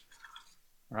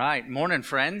All right, morning,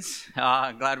 friends.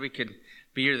 Glad we could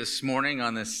be here this morning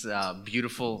on this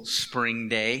beautiful spring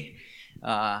day.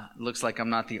 Looks like I'm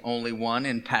not the only one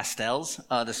in pastels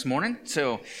this morning,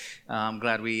 so I'm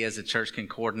glad we as a church can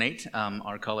coordinate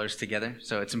our colors together.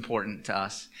 So it's important to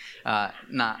us.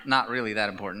 Not really that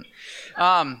important.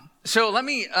 So let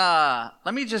me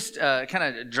just kind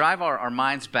of drive our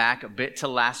minds back a bit to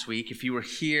last week. If you were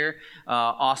here,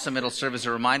 awesome. It'll serve as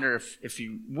a reminder. If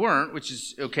you weren't, which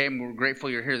is okay, and we're grateful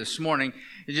you're here this morning,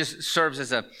 it just serves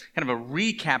as a kind of a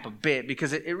recap a bit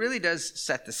because it really does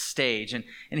set the stage. And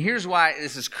here's why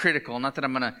this is critical. Not that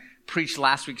I'm going to preach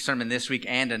last week's sermon this week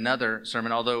and another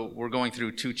sermon, although we're going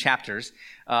through two chapters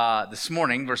this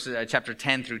morning, verses chapter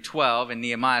 10 through 12 in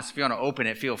Nehemiah. So if you want to open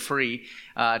it, feel free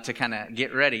to kind of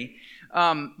get ready.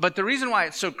 But the reason why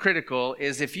it's so critical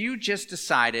is if you just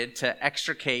decided to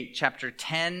extricate chapter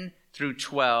 10 through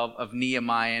 12 of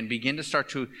Nehemiah and begin to start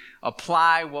to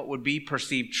apply what would be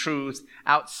perceived truth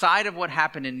outside of what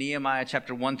happened in Nehemiah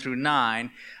chapter 1 through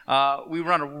 9, we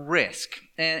run a risk.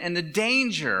 And the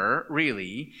danger,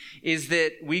 really, is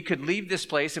that we could leave this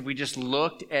place if we just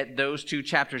looked at those two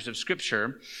chapters of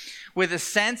Scripture with a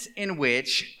sense in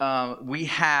which we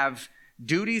have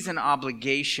duties and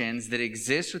obligations that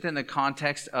exist within the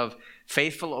context of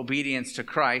faithful obedience to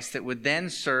Christ that would then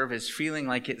serve as feeling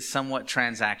like it's somewhat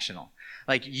transactional.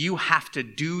 Like you have to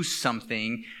do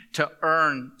something to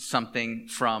earn something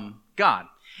from God.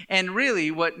 And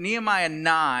really what Nehemiah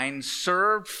 9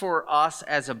 served for us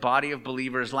as a body of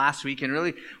believers last week, and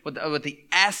really what the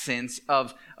essence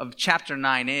of chapter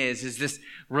 9 is this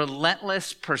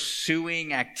relentless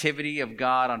pursuing activity of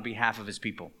God on behalf of his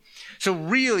people. So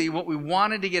really what we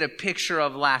wanted to get a picture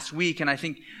of last week, and I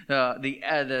think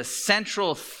the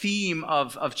central theme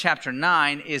of chapter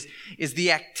 9 is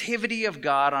the activity of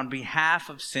God on behalf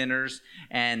of sinners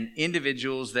and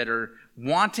individuals that are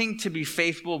wanting to be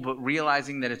faithful but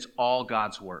realizing that it's all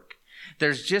God's work.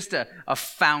 There's just a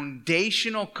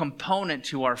foundational component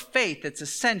to our faith that's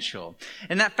essential.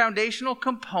 And that foundational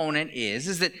component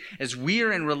is that as we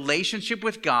are in relationship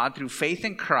with God through faith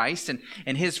in Christ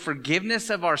and his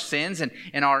forgiveness of our sins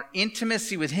and our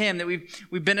intimacy with him, that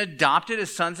we've been adopted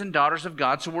as sons and daughters of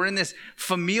God. So we're in this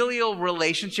familial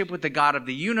relationship with the God of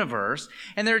the universe.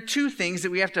 And there are two things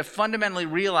that we have to fundamentally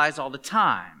realize all the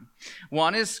time.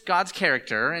 One is God's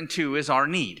character, and two is our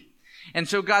need. And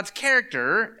so God's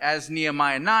character, as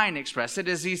Nehemiah 9 expressed it,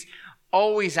 is he's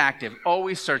always active,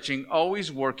 always searching,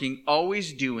 always working,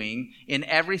 always doing in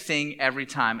everything, every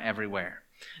time, everywhere.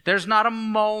 There's not a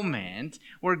moment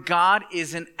where God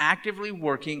isn't actively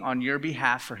working on your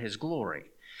behalf for his glory.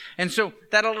 And so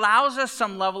that allows us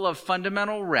some level of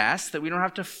fundamental rest that we don't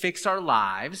have to fix our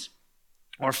lives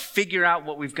or figure out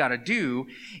what we've got to do.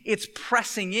 It's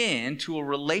pressing into a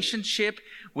relationship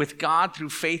with God through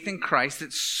faith in Christ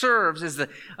that serves as the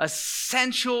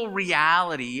essential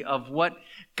reality of what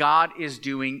God is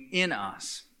doing in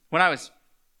us. When I was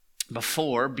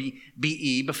before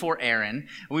Aaron,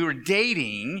 we were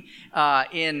dating I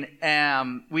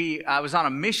was on a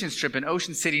missions trip in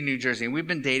Ocean City, New Jersey, and we've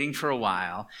been dating for a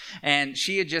while. And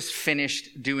she had just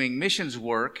finished doing missions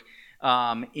work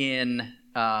in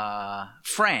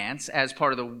France as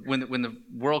part of when the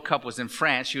World Cup was in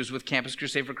France. She was with Campus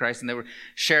Crusade for Christ, and they were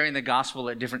sharing the gospel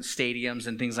at different stadiums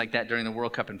and things like that during the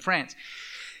World Cup in France.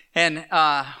 And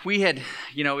we had,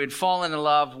 we'd fallen in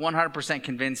love, 100%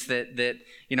 convinced that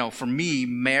for me,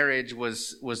 marriage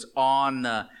was on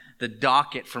the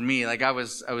docket for me. Like I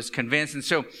was convinced. And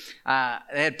so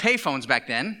they had payphones back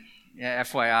then. Yeah,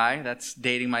 FYI, that's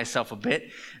dating myself a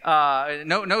bit.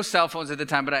 No cell phones at the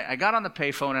time, but I got on the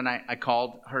payphone and I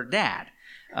called her dad.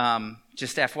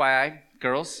 Just FYI,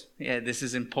 girls, yeah, this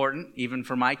is important, even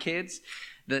for my kids.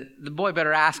 The boy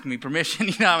better ask me permission.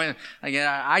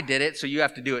 I did it, so you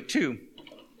have to do it too.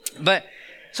 But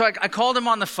so I called him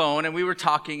on the phone and we were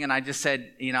talking, and I just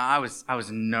said, I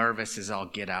was nervous as all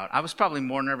get out. I was probably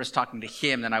more nervous talking to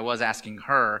him than I was asking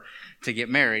her to get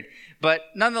married. But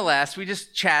nonetheless, we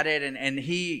just chatted, and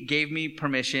he gave me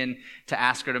permission to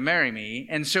ask her to marry me.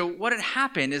 And so what had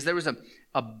happened is there was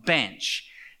a bench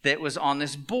that was on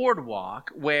this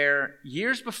boardwalk where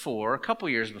a couple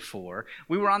years before,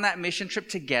 we were on that mission trip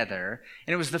together,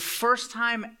 and it was the first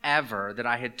time ever that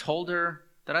I had told her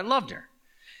that I loved her.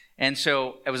 And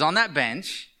so it was on that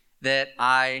bench that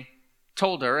I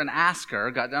told her and asked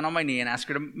her, got down on my knee and asked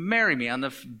her to marry me on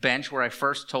the bench where I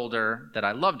first told her that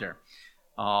I loved her.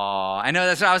 Oh, I know,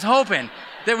 that's what I was hoping,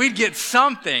 that we'd get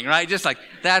something, right? Just like,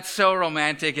 that's so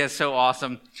romantic, that's so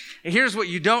awesome. Here's what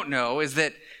you don't know is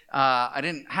that I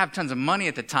didn't have tons of money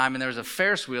at the time, and there was a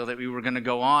Ferris wheel that we were going to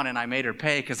go on, and I made her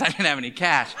pay because I didn't have any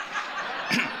cash.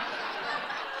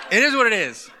 It is what it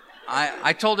is.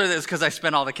 I told her this because I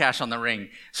spent all the cash on the ring.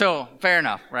 So fair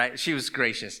enough, right? She was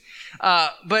gracious.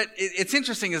 But it's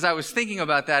interesting as I was thinking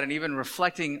about that and even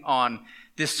reflecting on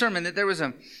this sermon that there was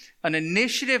an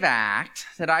initiative act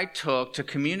that I took to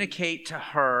communicate to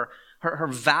her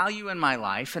value in my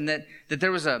life, and that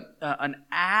there was an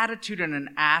attitude and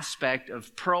an aspect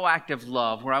of proactive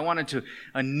love where I wanted to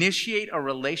initiate a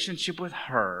relationship with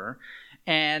her,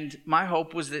 and my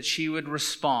hope was that she would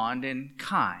respond in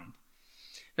kind.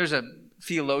 There's a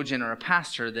theologian or a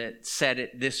pastor that said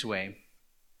it this way: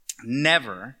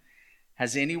 never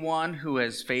has anyone who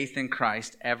has faith in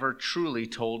Christ ever truly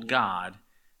told God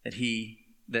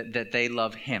that they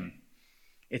love him.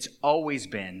 It's always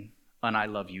been an I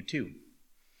love you too.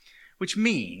 Which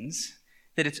means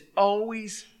that it's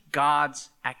always God's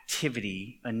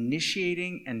activity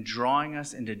initiating and drawing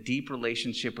us into deep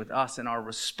relationship with us. And our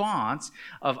response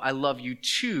of I love you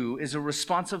too is a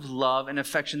response of love and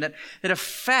affection that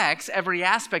affects every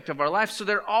aspect of our life. So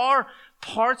there are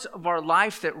parts of our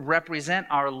life that represent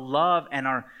our love and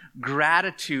our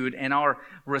gratitude and our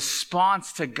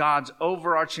response to God's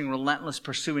overarching, relentless,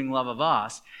 pursuing love of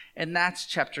us. And that's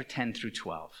chapter 10 through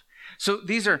 12. So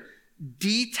these are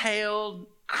detailed,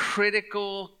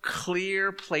 critical,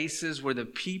 clear places where the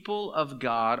people of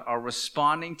God are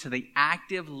responding to the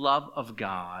active love of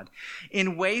God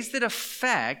in ways that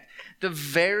affect the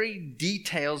very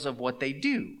details of what they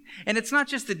do. And it's not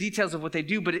just the details of what they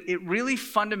do, but it really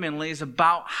fundamentally is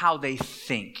about how they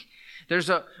think. There's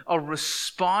a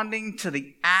responding to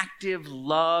the active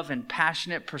love and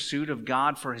passionate pursuit of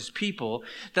God for his people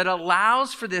that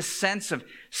allows for this sense of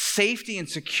safety and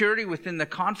security within the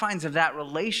confines of that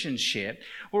relationship,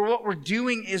 where what we're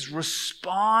doing is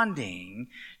responding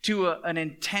to an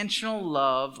intentional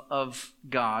love of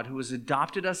God who has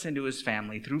adopted us into his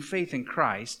family through faith in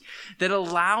Christ that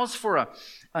allows for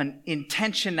an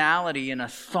intentionality and a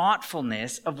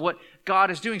thoughtfulness of what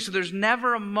God is doing. So there's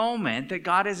never a moment that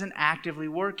God isn't actively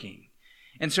working.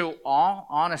 And so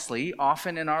honestly,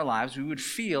 often in our lives, we would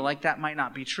feel like that might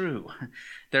not be true.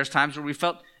 There's times where we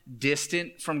felt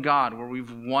distant from God, where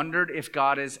we've wondered if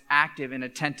God is active and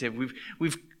attentive.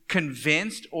 We've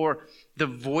convinced, or the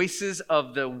voices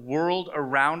of the world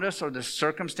around us or the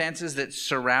circumstances that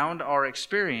surround our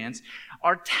experience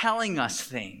are telling us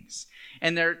things.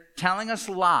 And they're telling us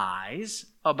lies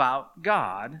about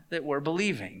God that we're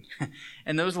believing.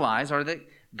 And those lies are that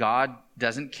God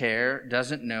doesn't care,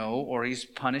 doesn't know, or he's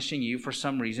punishing you for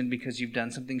some reason because you've done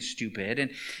something stupid.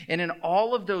 And in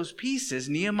all of those pieces,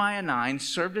 Nehemiah 9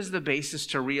 served as the basis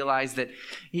to realize that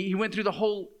he went through the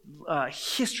whole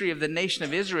history of the nation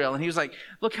of Israel, and he was like,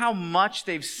 look how much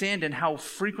they've sinned and how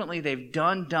frequently they've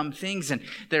done dumb things, and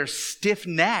their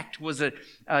stiff-necked was a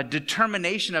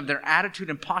determination of their attitude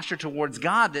and posture towards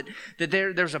God, that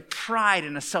there's a pride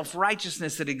and a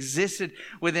self-righteousness that existed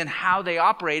within how they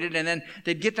operated, and then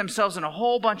they'd get themselves in a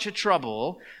whole bunch of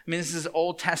trouble. I mean, this is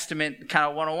Old Testament kind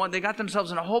of 101. They got themselves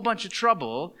in a whole bunch of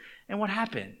trouble, and what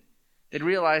happened? They'd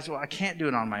realize, well, I can't do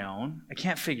it on my own. I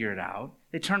can't figure it out.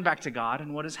 They turn back to God,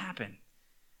 and what has happened?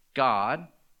 God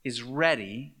is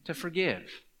ready to forgive,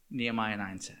 Nehemiah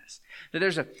 9 says. That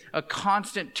there's a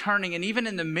constant turning, and even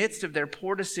in the midst of their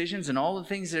poor decisions and all the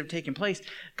things that have taken place,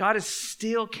 God is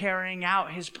still carrying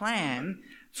out his plan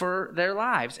for their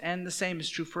lives, and the same is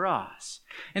true for us.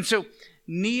 And so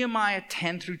Nehemiah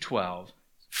 10 through 12,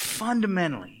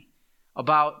 fundamentally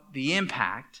about the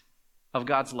impact of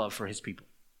God's love for his people.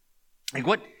 Like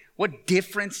what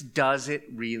difference does it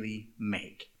really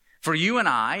make for you and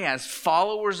I as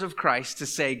followers of Christ to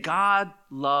say, God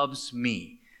loves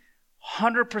me?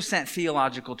 100%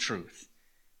 theological truth.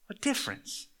 What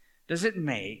difference does it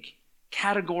make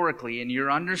categorically in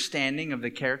your understanding of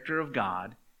the character of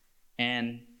God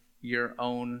and your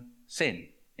own sin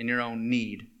and your own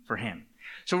need for him?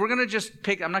 So we're going to just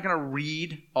pick, I'm not going to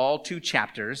read all 2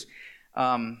 chapters.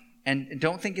 And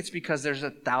don't think it's because there's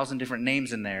 1,000 different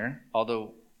names in there,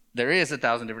 although there is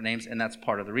 1,000 different names, and that's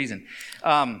part of the reason.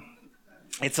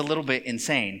 It's a little bit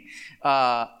insane.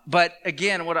 But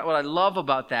again, what I love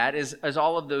about that is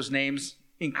all of those names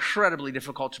incredibly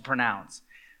difficult to pronounce.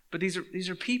 But these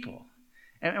are people.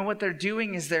 And what they're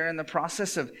doing is they're in the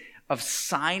process of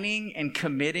signing and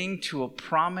committing to a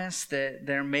promise that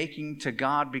they're making to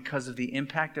God because of the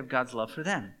impact of God's love for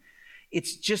them.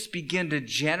 It's just begin to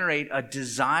generate a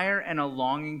desire and a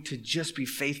longing to just be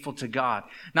faithful to God.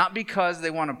 Not because they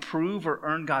want to prove or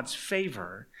earn God's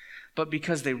favor, but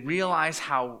because they realize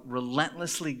how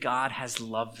relentlessly God has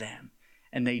loved them.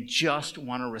 And they just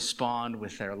want to respond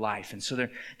with their life. And so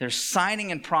they're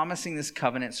signing and promising this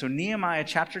covenant. So Nehemiah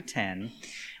chapter 10,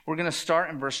 we're going to start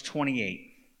in verse 28.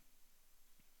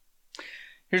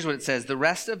 Here's what it says. The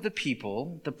rest of the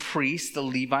people, the priests, the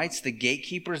Levites, the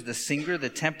gatekeepers, the singer, the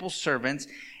temple servants,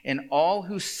 and all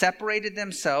who separated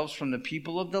themselves from the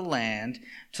people of the land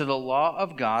to the law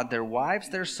of God, their wives,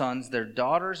 their sons, their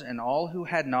daughters, and all who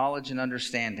had knowledge and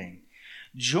understanding,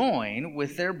 join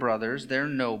with their brothers, their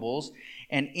nobles,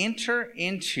 and enter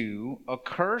into a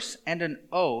curse and an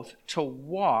oath to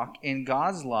walk in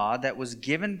God's law that was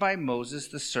given by Moses,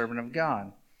 the servant of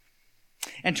God,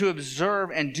 and to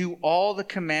observe and do all the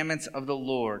commandments of the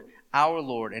Lord, our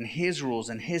Lord, and his rules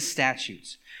and his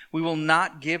statutes. We will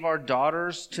not give our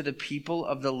daughters to the people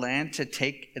of the land to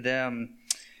take them.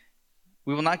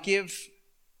 We will not give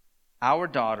our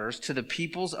daughters to the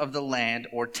peoples of the land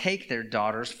or take their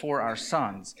daughters for our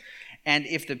sons. And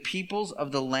if the peoples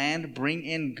of the land bring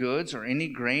in goods or any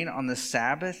grain on the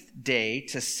Sabbath day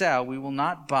to sell, we will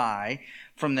not buy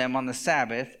from them on the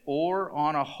Sabbath or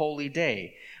on a holy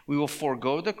day. We will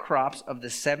forego the crops of the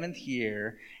 7th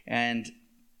year and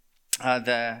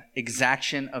the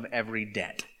exaction of every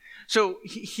debt. So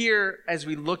here, as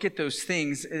we look at those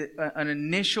things, an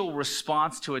initial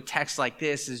response to a text like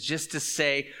this is just to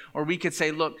say, or we could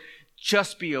say, look,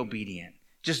 just be obedient.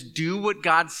 Just do what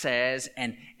God says,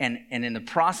 and in the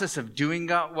process of doing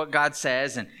what God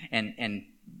says and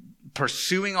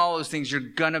pursuing all those things, you're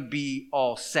going to be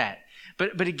all set.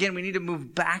 But again, we need to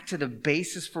move back to the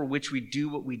basis for which we do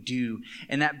what we do.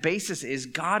 And that basis is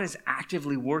God is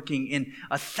actively working in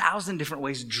 1,000 different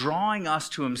ways, drawing us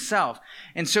to himself.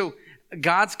 And so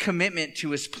God's commitment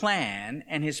to his plan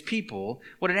and his people,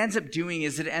 what it ends up doing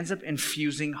is it ends up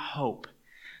infusing hope.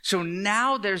 So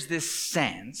now there's this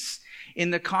sense in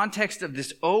the context of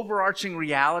this overarching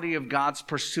reality of God's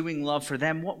pursuing love for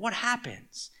them. What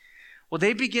happens? Well,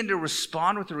 they begin to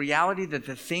respond with the reality that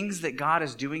the things that God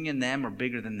is doing in them are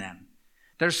bigger than them.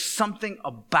 There's something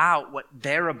about what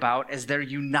they're about as they're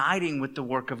uniting with the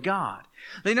work of God.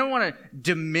 They don't want to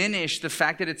diminish the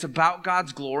fact that it's about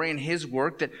God's glory and his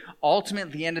work, that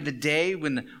ultimately at the end of the day,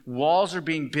 when the walls are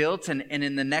being built, and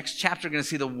in the next chapter we're going to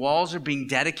see the walls are being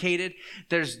dedicated,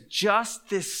 there's just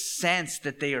this sense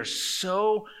that they are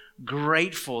so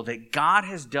grateful that God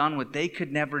has done what they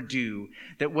could never do,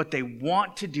 that what they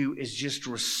want to do is just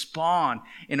respond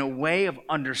in a way of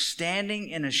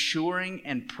understanding and assuring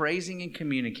and praising and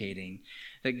communicating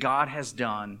that God has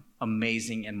done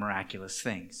amazing and miraculous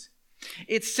things.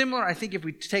 It's similar, I think, if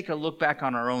we take a look back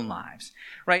on our own lives,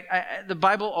 right? The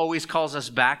Bible always calls us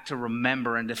back to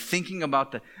remember and to thinking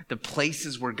about the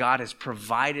places where God has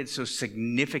provided so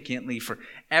significantly for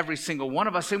every single one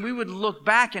of us. And we would look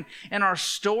back and our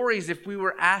stories, if we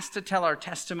were asked to tell our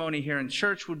testimony here in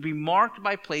church, would be marked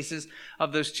by places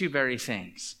of those two very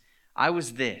things. I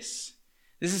was this.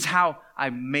 This is how I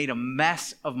made a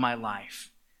mess of my life.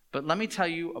 But let me tell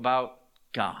you about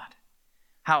God.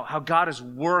 How God has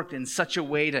worked in such a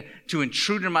way to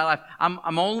intrude in my life.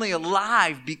 I'm only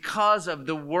alive because of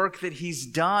the work that he's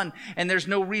done. And there's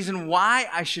no reason why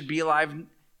I should be alive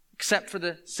except for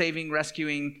the saving,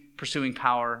 rescuing, pursuing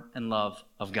power and love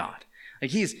of God. Like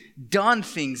he's done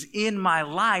things in my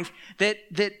life that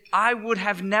I would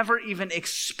have never even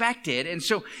expected. And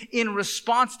so in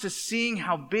response to seeing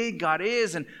how big God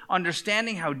is and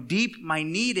understanding how deep my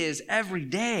need is every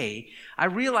day, I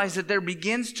realize that there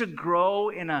begins to grow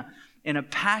in a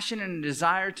passion and a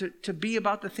desire to be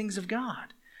about the things of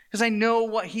God. Because I know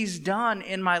what he's done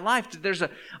in my life. There's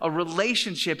a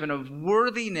relationship and a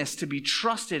worthiness to be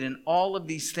trusted in all of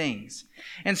these things.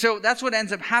 And so that's what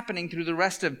ends up happening through the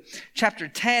rest of chapter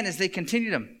 10 as they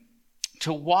continue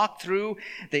to walk through.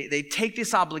 They take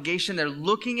this obligation. They're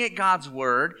looking at God's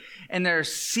word and they're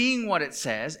seeing what it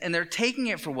says and they're taking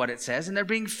it for what it says and they're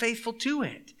being faithful to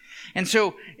it. And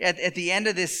so at the end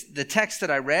of the text that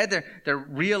I read, they're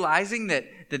realizing that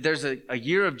there's a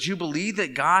year of Jubilee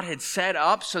that God had set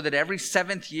up so that every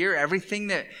 7th year,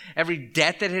 every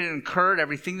debt that had incurred,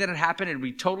 everything that had happened, it'd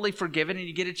be totally forgiven and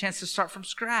you get a chance to start from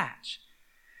scratch.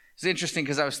 It's interesting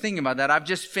because I was thinking about that. I've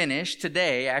just finished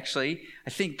today, actually, I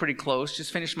think pretty close,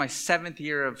 just finished my 7th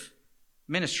year of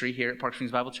ministry here at Park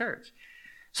Springs Bible Church.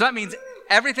 So that means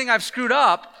everything I've screwed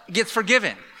up gets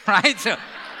forgiven, right? So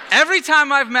every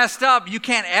time I've messed up, you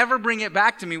can't ever bring it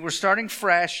back to me. We're starting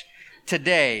fresh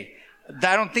today.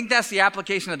 I don't think that's the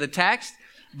application of the text,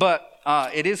 but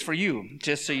it is for you,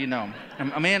 just so you know.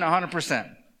 I'm in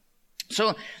 100%.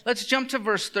 So let's jump to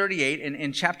verse 38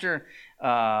 in chapter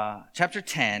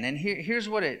 10. And here's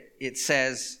what it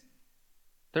says.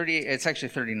 38. It's actually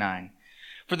 39.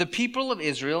 For the people of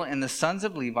Israel and the sons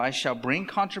of Levi shall bring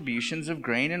contributions of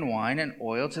grain and wine and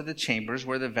oil to the chambers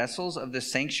where the vessels of the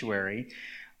sanctuary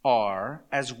are,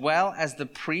 as well as the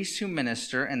priests who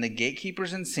minister and the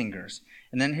gatekeepers and singers.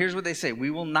 And then here's what they say: we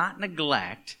will not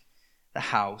neglect the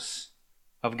house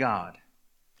of God.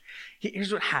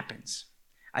 Here's what happens.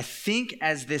 I think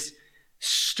as this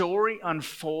story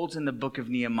unfolds in the book of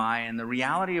Nehemiah and the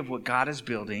reality of what God is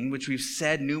building, which we've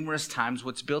said numerous times,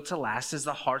 what's built to last is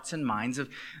the hearts and minds of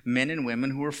men and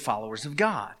women who are followers of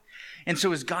God. And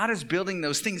so as God is building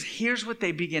those things, here's what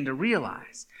they begin to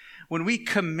realize. When we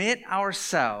commit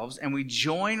ourselves and we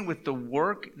join with the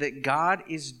work that God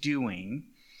is doing,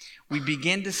 we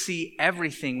begin to see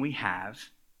everything we have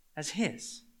as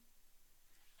His.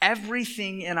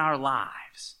 Everything in our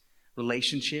lives,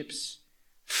 relationships,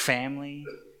 family,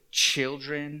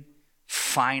 children,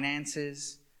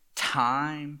 finances,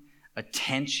 time,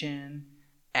 attention,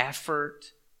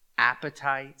 effort,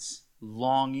 appetites,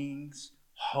 longings,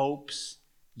 hopes,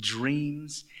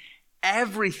 dreams,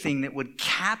 everything that would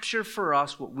capture for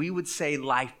us what we would say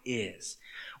life is.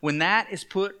 When that is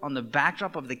put on the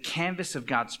backdrop of the canvas of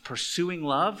God's pursuing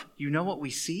love, you know what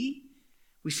we see?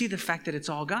 We see the fact that it's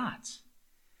all God's.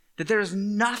 That there is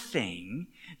nothing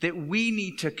that we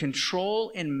need to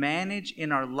control and manage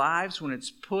in our lives when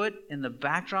it's put in the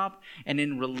backdrop and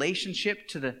in relationship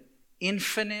to the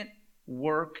infinite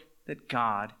work that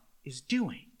God is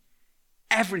doing.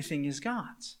 Everything is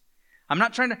God's. I'm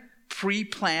not trying to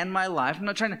pre-plan my life. I'm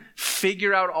not trying to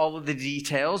figure out all of the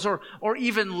details or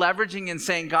even leveraging and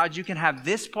saying, God, you can have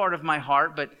this part of my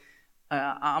heart, but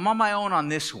I'm on my own on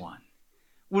this one.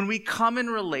 When we come in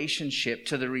relationship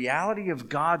to the reality of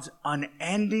God's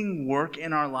unending work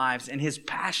in our lives and His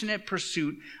passionate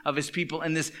pursuit of His people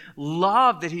and this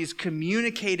love that He's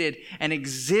communicated and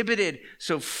exhibited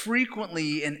so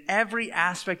frequently in every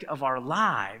aspect of our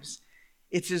lives,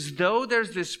 it's as though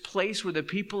there's this place where the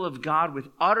people of God with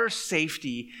utter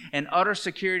safety and utter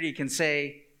security can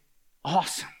say,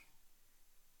 awesome,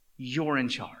 you're in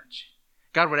charge.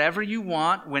 God, whatever you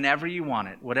want, whenever you want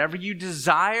it. Whatever you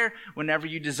desire, whenever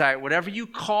you desire it. Whatever you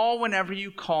call, whenever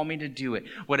you call me to do it.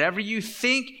 Whatever you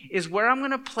think is where I'm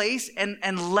going to place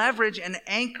and leverage and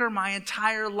anchor my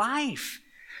entire life.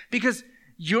 Because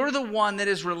you're the one that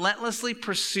has relentlessly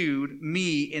pursued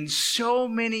me in so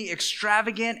many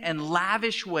extravagant and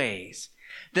lavish ways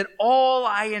that all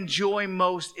I enjoy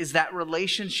most is that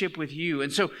relationship with you.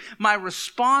 And so my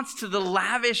response to the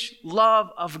lavish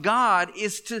love of God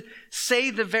is to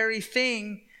say the very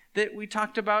thing that we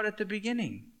talked about at the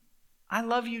beginning. I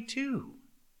love you too.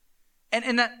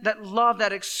 And that love,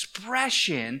 that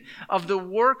expression of the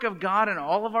work of God in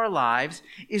all of our lives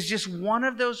is just one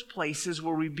of those places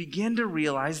where we begin to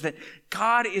realize that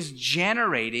God is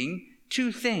generating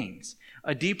two things: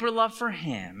 a deeper love for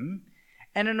Him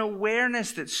and an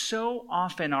awareness that so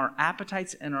often our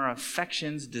appetites and our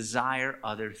affections desire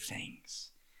other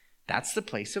things. That's the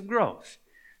place of growth.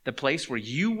 The place where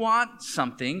you want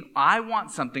something, I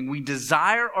want something, we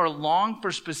desire or long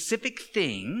for specific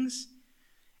things,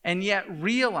 and yet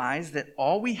realize that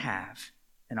all we have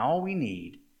and all we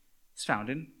need is found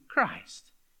in Christ.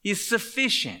 He is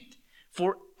sufficient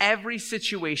for every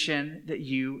situation that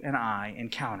you and I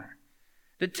encounter.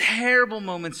 The terrible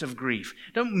moments of grief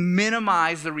don't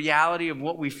minimize the reality of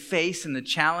what we face and the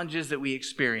challenges that we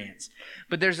experience.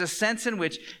 But there's a sense in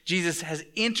which Jesus has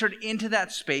entered into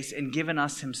that space and given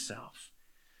us Himself.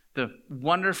 The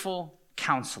wonderful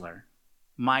Counselor,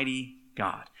 mighty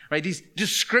God. Right? These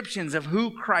descriptions of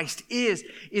who Christ is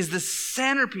the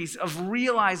centerpiece of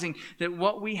realizing that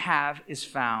what we have is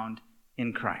found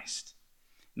in Christ.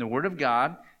 And the Word of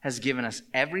God has given us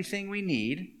everything we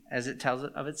need, as it tells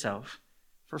it of itself,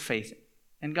 for faith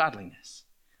and godliness.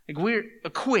 Like, we're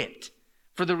equipped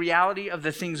for the reality of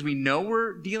the things we know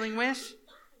we're dealing with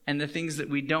and the things that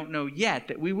we don't know yet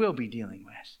that we will be dealing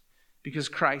with, because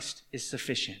Christ is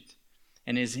sufficient.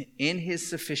 And is in His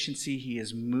sufficiency, He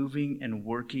is moving and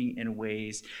working in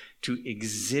ways to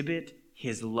exhibit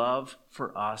His love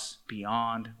for us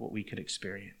beyond what we could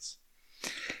experience.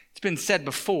 It's been said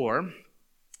before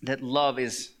that love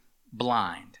is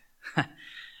blind.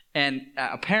 And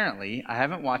apparently, I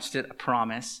haven't watched it, I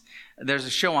promise. There's a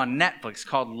show on Netflix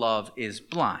called Love is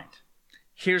Blind.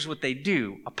 Here's what they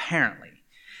do, apparently.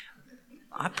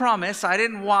 I promise, I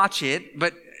didn't watch it,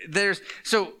 but there's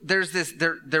this,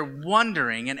 they're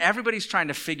wondering, and everybody's trying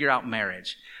to figure out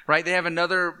marriage, right? They have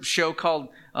another show called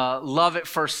Love at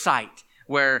First Sight,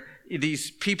 where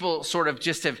these people sort of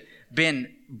just have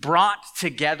been brought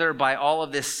together by all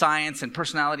of this science and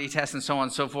personality tests and so on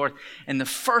and so forth. And the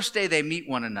first day they meet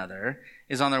one another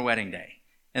is on their wedding day.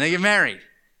 And they get married.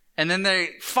 And then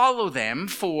they follow them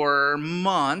for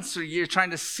months or years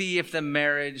trying to see if the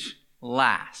marriage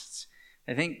lasts.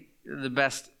 I think the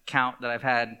best count that I've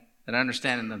had, that I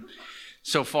understand in them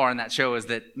so far in that show, is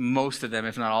that most of them,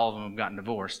 if not all of them, have gotten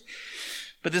divorced.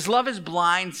 But this Love is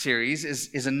Blind series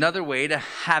is another way to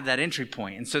have that entry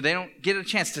point. And so they don't get a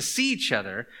chance to see each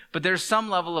other, but there's some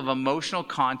level of emotional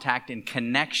contact and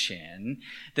connection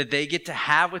that they get to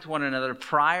have with one another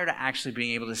prior to actually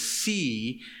being able to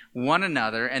see one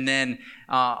another. And then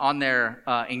on their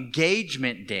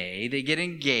engagement day, they get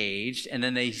engaged, and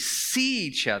then they see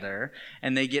each other,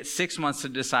 and they get 6 months to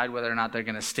decide whether or not they're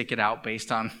going to stick it out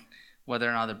based on whether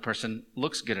or not the person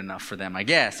looks good enough for them, I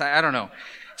guess. I don't know.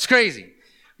 It's crazy.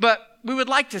 But we would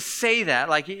like to say that,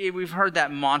 like we've heard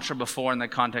that mantra before in the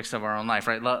context of our own life,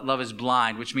 right? Love is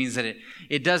blind, which means that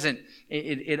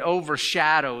it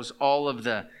overshadows all of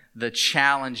the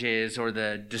challenges or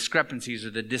the discrepancies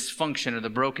or the dysfunction or the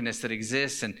brokenness that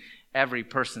exists in every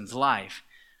person's life.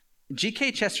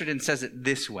 G.K. Chesterton says it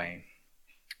this way,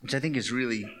 which I think is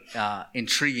really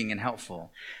intriguing and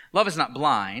helpful. Love is not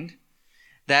blind.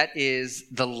 That is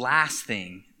the last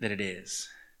thing that it is.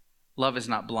 Love is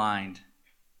not blind.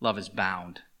 Love is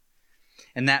bound.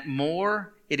 And that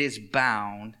more it is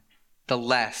bound, the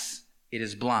less it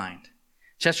is blind.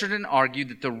 Chesterton argued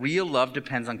that the real love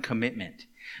depends on commitment.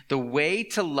 The way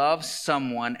to love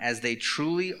someone as they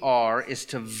truly are is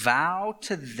to vow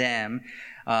to them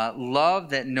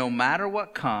love that no matter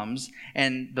what comes,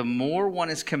 and the more one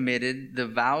is committed, the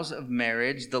vows of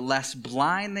marriage, the less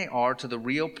blind they are to the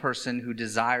real person who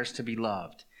desires to be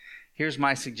loved. Here's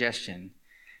my suggestion.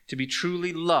 To be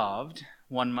truly loved,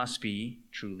 one must be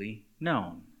truly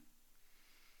known.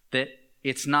 That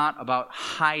it's not about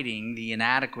hiding the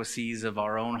inadequacies of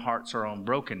our own hearts, our own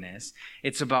brokenness.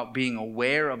 It's about being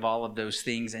aware of all of those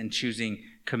things and choosing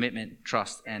commitment,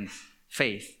 trust, and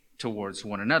faith towards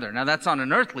one another. Now, that's on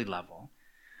an earthly level.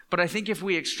 But I think if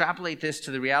we extrapolate this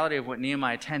to the reality of what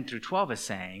Nehemiah 10 through 12 is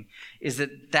saying, is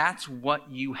that that's what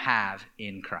you have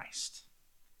in Christ.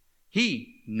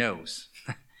 He knows.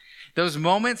 Those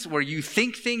moments where you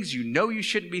think things you know you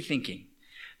shouldn't be thinking.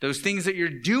 Those things that you're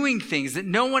doing things that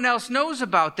no one else knows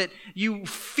about, that you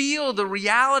feel the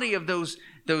reality of those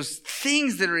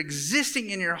things that are existing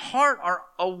in your heart are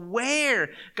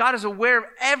aware. God is aware of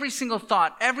every single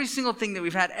thought, every single thing that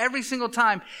we've had, every single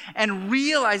time, and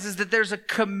realizes that there's a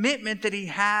commitment that he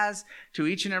has to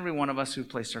each and every one of us who've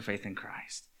placed our faith in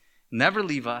Christ. Never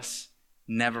leave us,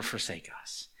 never forsake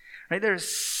us. Right? There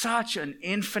is such an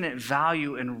infinite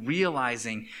value in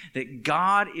realizing that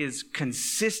God is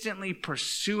consistently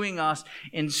pursuing us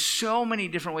in so many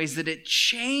different ways that it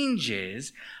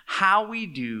changes how we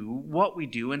do what we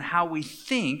do and how we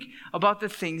think about the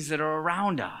things that are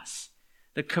around us.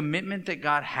 The commitment that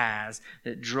God has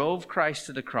that drove Christ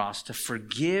to the cross to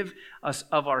forgive us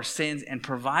of our sins and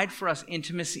provide for us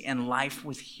intimacy and life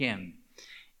with him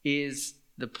is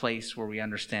the place where we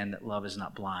understand that love is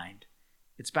not blind.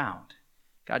 It's bound.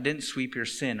 God didn't sweep your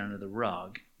sin under the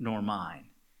rug, nor mine.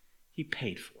 He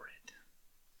paid for it.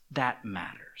 That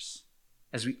matters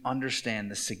as we understand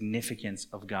the significance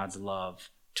of God's love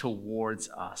towards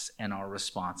us and our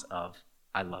response of,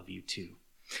 I love you too.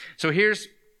 So here's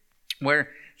where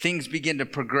things begin to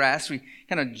progress. We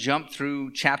kind of jump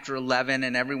through chapter 11,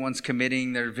 and everyone's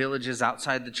committing their villages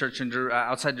outside the church and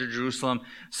outside of Jerusalem.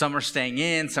 Some are staying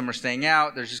in, some are staying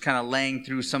out. They're just kind of laying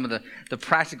through some of the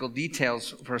practical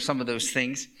details for some of those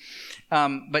things.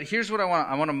 But here's what I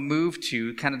want to move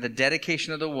to, kind of the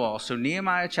dedication of the wall. So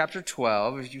Nehemiah chapter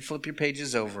 12, if you flip your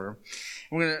pages over,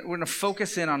 we're going to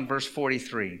focus in on verse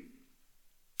 43.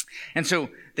 And so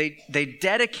they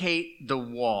dedicate the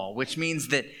wall, which means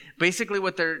that basically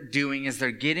what they're doing is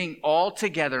they're getting all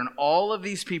together, and all of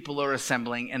these people are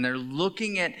assembling, and they're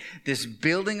looking at this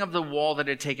building of the wall that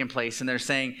had taken place, and they're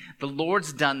saying, the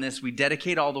Lord's done this. We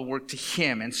dedicate all the work to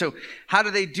him. And so how do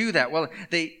they do that? Well,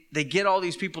 they get all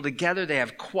these people together. They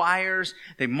have choirs.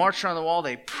 They march around the wall.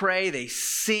 They pray. They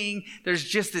sing. There's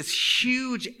just this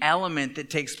huge element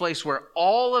that takes place where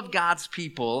all of God's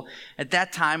people at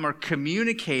that time are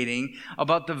communicating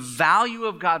about the value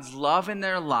of God's love in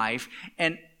their life,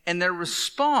 and their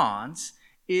response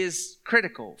is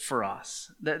critical for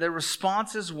us. Their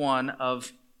response is one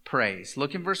of praise.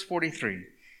 Look in verse 43.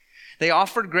 They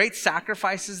offered great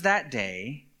sacrifices that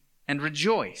day and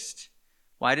rejoiced.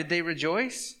 Why did they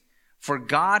rejoice? For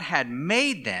God had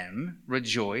made them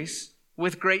rejoice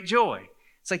with great joy.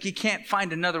 It's like you can't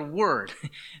find another word.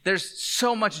 There's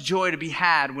so much joy to be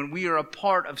had when we are a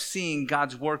part of seeing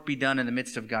God's work be done in the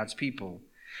midst of God's people.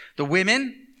 The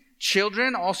women,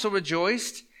 children also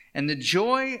rejoiced, and the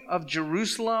joy of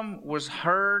Jerusalem was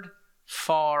heard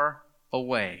far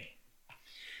away.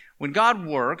 When God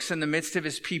works in the midst of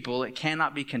his people, it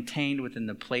cannot be contained within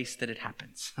the place that it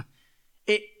happens.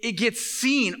 it gets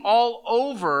seen all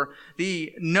over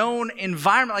the known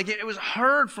environment. Like it was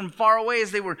heard from far away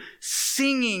as they were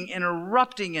singing and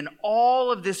erupting in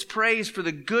all of this praise for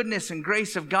the goodness and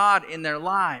grace of God in their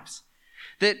lives.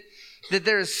 That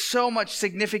there is so much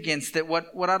significance that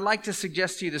what I'd like to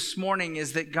suggest to you this morning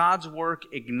is that God's work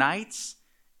ignites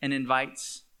and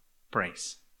invites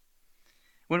praise.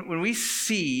 When we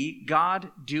see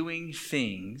God doing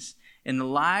things in the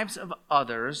lives of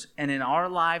others and in our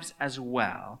lives as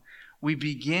well, we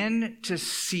begin to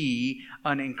see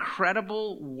an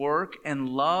incredible work and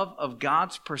love of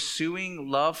God's pursuing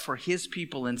love for his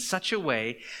people in such a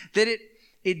way that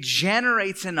it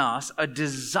generates in us a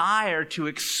desire to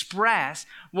express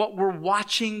what we're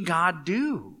watching God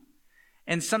do.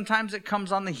 And sometimes it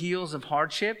comes on the heels of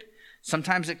hardship.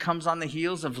 Sometimes it comes on the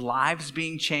heels of lives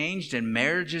being changed and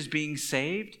marriages being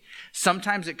saved.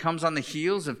 Sometimes it comes on the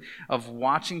heels of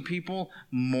watching people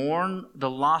mourn the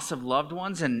loss of loved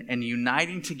ones and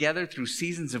uniting together through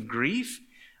seasons of grief.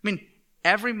 I mean,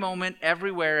 every moment,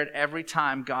 everywhere, at every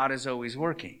time, God is always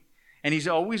working. And he's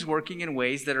always working in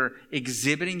ways that are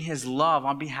exhibiting his love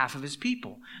on behalf of his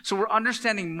people. So we're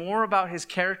understanding more about his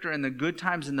character in the good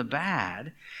times and the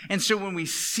bad. And so when we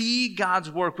see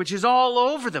God's work, which is all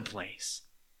over the place,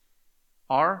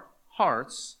 our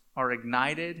hearts are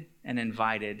ignited and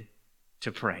invited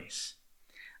to praise.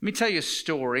 Let me tell you a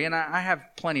story, and I have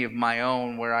plenty of my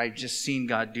own where I've just seen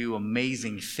God do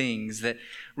amazing things that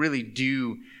really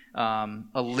do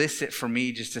elicit for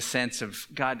me just a sense of,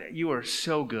 God, you are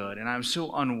so good, and I'm so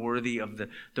unworthy of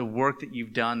the work that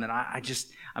you've done that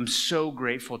I'm so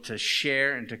grateful to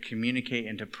share and to communicate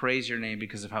and to praise your name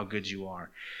because of how good you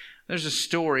are. There's a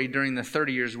story during the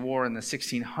 30 Years' War in the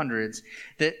 1600s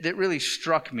that really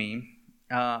struck me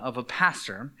of a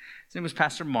pastor. His name was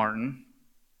Pastor Martin,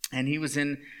 and he was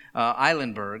in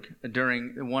Eilenberg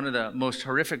during one of the most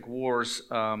horrific wars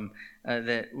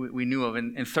that we knew of.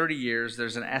 In 30 years,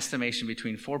 there's an estimation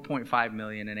between 4.5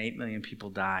 million and 8 million people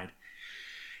died.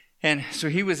 And so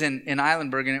he was in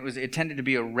Eilenberg, and it tended to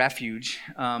be a refuge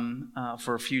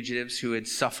for fugitives who had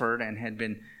suffered and had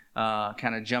been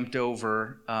kind of jumped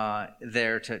over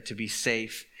there to be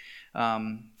safe.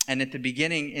 And at the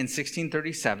beginning in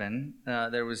 1637,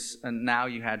 there was now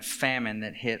you had famine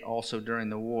that hit also during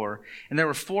the war. And there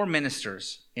were 4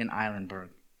 ministers in Eilenberg.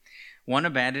 One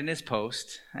abandoned his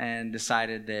post and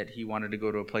decided that he wanted to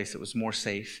go to a place that was more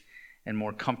safe and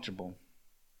more comfortable.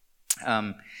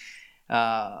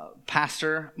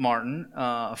 Pastor Martin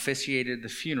officiated the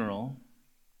funeral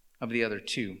of the other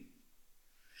 2.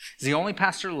 As the only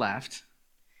pastor left,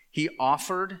 he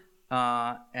offered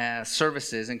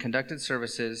services and conducted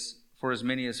services for as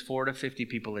many as 4 to 50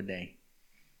 people a day.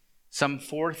 Some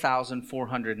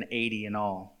 4,480 in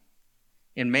all.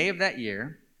 In May of that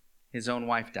year, his own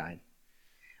wife died.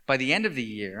 By the end of the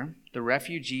year, the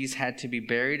refugees had to be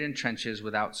buried in trenches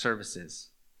without services.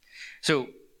 So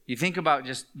you think about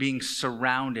just being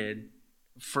surrounded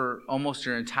for almost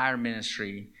your entire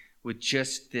ministry with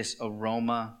just this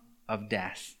aroma of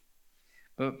death.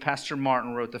 But Pastor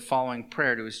Martin wrote the following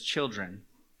prayer to his children,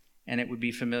 and it would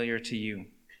be familiar to you.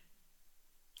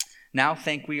 Now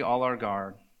thank we all our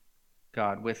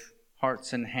God, with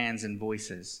hearts and hands and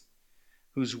voices,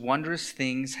 whose wondrous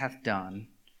things hath done,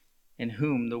 in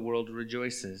whom the world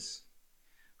rejoices,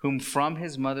 whom from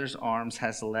his mother's arms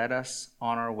has led us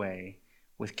on our way,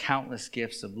 with countless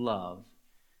gifts of love,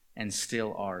 and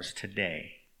still ours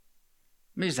today.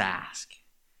 Let me just ask,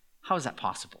 how is that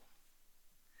possible?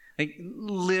 Like,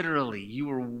 literally, you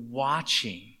were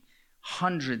watching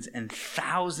hundreds and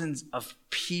thousands of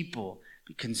people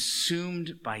be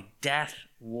consumed by death,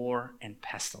 war, and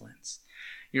pestilence.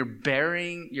 You're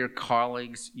burying your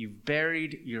colleagues. You've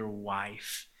buried your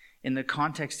wife in the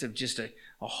context of just a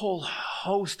whole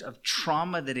host of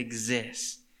trauma that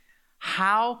exists.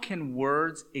 How can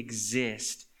words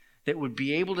exist that would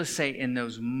be able to say in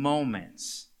those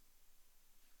moments,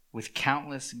 with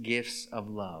countless gifts of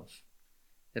love,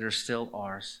 that are still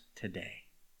ours today?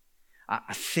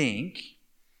 I think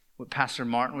what Pastor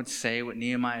Martin would say, what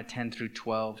Nehemiah 10 through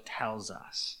 12 tells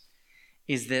us,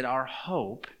 is that our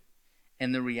hope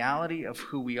and the reality of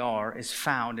who we are is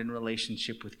found in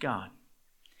relationship with God.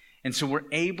 And so we're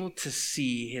able to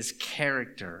see his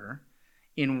character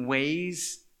in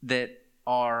ways that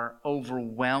are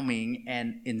overwhelming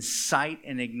and incite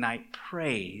and ignite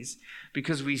praise,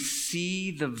 because we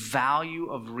see the value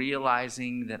of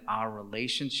realizing that our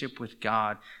relationship with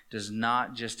God does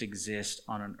not just exist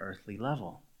on an earthly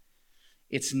level.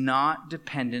 It's not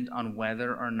dependent on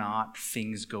whether or not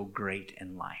things go great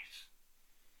in life.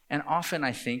 And often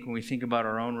I think when we think about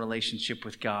our own relationship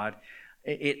with God,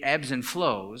 it ebbs and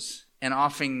flows, And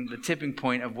often the tipping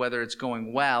point of whether it's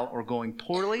going well or going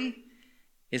poorly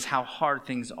is how hard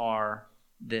things are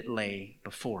that lay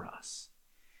before us.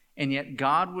 And yet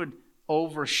God would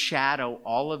overshadow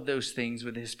all of those things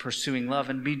with his pursuing love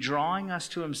and be drawing us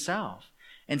to himself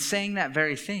and saying that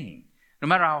very thing. No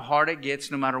matter how hard it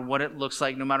gets, no matter what it looks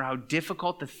like, no matter how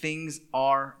difficult the things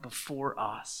are before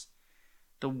us,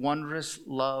 the wondrous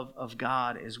love of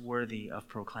God is worthy of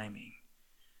proclaiming.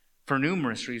 For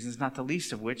numerous reasons, not the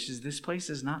least of which is this place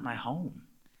is not my home.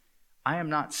 I am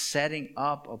not setting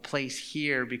up a place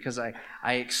here because I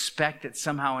expect that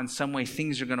somehow in some way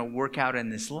things are going to work out in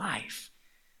this life.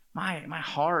 My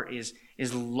heart is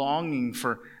longing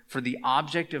for the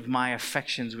object of my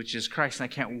affections, which is Christ, and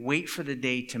I can't wait for the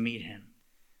day to meet him.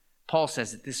 Paul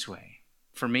says it this way: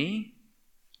 for me,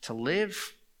 to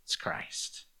live, it's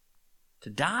Christ. To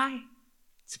die,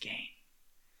 it's gain.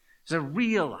 So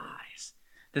realize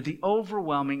that the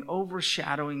overwhelming,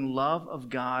 overshadowing love of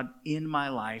God in my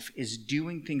life is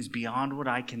doing things beyond what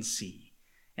I can see.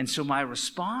 And so my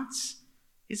response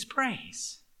is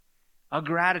praise, a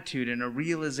gratitude and a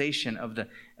realization of the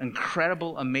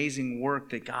incredible, amazing work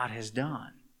that God has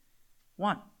done.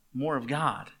 Want more of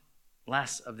God,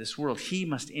 less of this world. He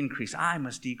must increase, I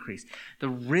must decrease. The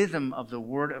rhythm of the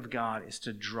Word of God is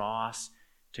to draw us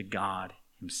to God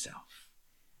himself.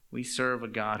 We serve a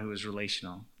God who is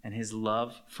relational, and his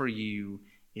love for you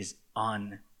is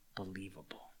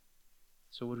unbelievable.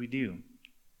 So what do?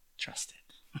 Trust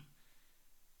it.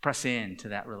 Press into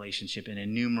that relationship in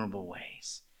innumerable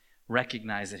ways.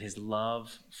 Recognize that his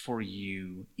love for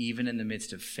you, even in the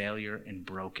midst of failure and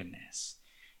brokenness,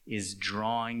 is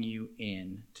drawing you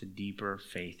in to deeper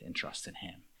faith and trust in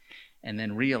him. And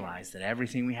then realize that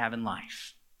everything we have in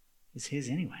life is his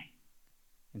anyway.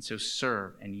 And so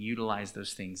serve and utilize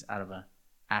those things out of an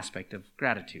aspect of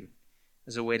gratitude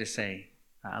as a way to say,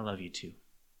 I love you too.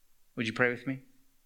 Would you pray with me?